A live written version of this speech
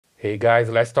Hey guys,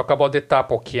 let's talk about the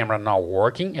Tapo camera now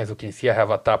working. As you can see, I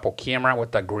have a Tapo camera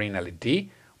with a green LED,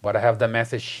 but I have the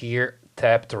message here,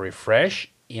 tap to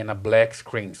refresh, in a black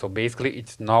screen. So basically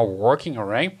it's not working, all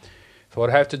right? So what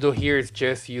I have to do here is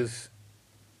just use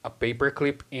a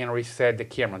paperclip and reset the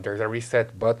camera. There's a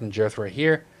reset button just right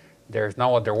here. There's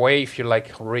no other way. If you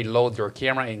like reload your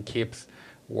camera and keeps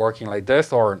working like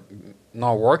this or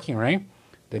not working, right?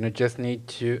 Then you just need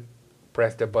to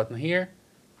press the button here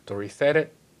to reset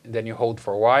it. And then you hold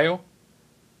for a while,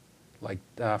 like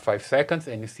 5 seconds,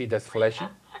 and you see that's flashing.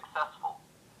 Successful.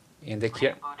 And the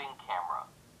camera.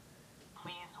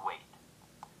 Please wait.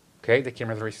 Okay, the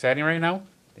camera is resetting right now.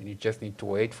 Then you just need to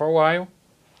wait for a while.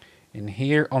 And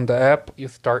here on the app, you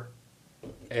start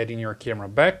adding your camera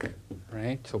back,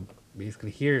 right? So basically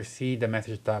here you see the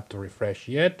message tap to refresh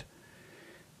yet.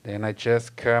 Then I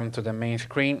just come to the main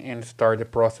screen and start the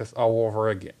process all over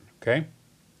again, okay?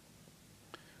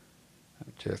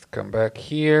 Just come back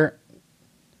here,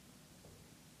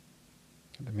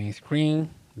 the main screen,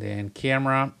 then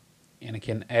camera, and I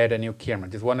can add a new camera.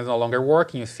 This one is no longer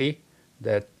working, you see,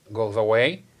 that goes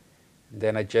away.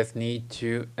 Then I just need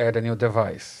to add a new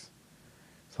device.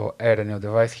 So add a new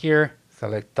device here,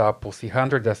 select Tapo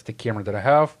C100, that's the camera that I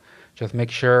have. Just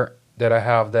make sure that I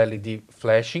have the LED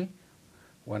flashing.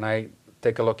 When I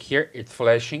take a look here, it's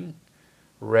flashing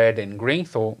red and green,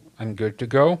 so I'm good to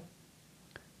go.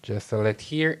 Just select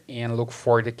here and look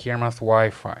for the camera's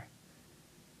Wi-Fi.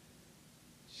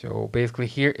 So basically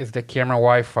here is the camera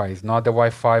Wi-Fi. It's not the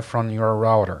Wi-Fi from your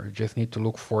router. You just need to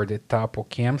look for the Tapo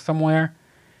Cam somewhere.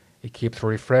 It keeps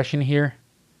refreshing here.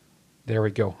 There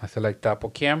we go. I select Tapo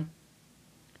Cam,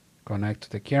 connect to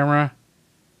the camera,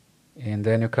 and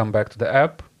then you come back to the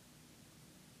app.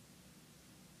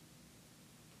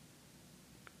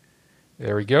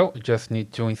 There we go. You just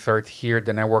need to insert here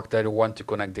the network that you want to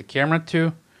connect the camera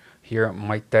to. Here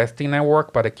my testing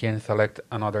network, but I can select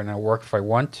another network if I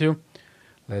want to.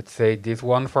 Let's say this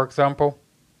one, for example.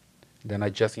 Then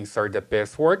I just insert the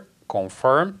password,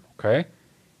 confirm, okay?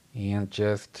 And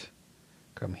just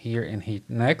come here and hit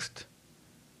next.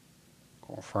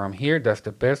 Confirm here, that's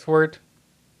the password.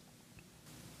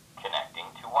 Connecting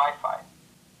to Wi-Fi.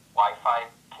 Wi-Fi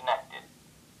connected.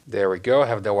 There we go, I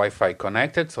have the Wi-Fi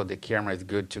connected, so the camera is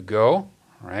good to go,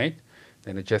 right?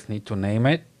 Then I just need to name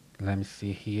it. Let me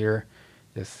see here,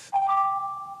 just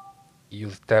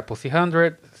use Tapo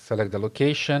C100, select the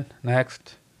location,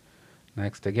 next,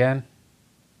 next again.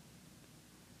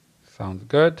 Sounds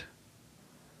good.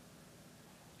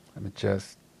 Let me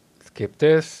just skip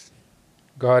this,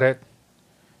 got it,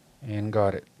 and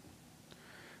got it.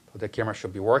 So the camera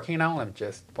should be working now. Let me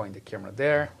just point the camera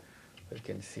there, so you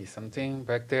can see something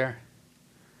back there.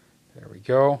 There we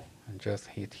go, and just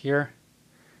hit here,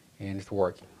 and it's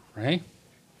working, right?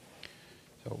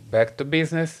 So back to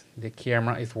business, the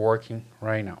camera is working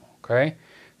right now, okay?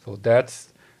 So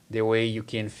that's the way you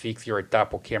can fix your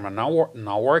Tapo camera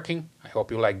not working. I hope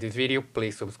you like this video.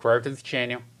 Please subscribe to this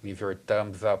channel, leave your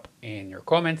thumbs up and your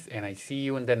comments, and I see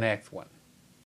you in the next one.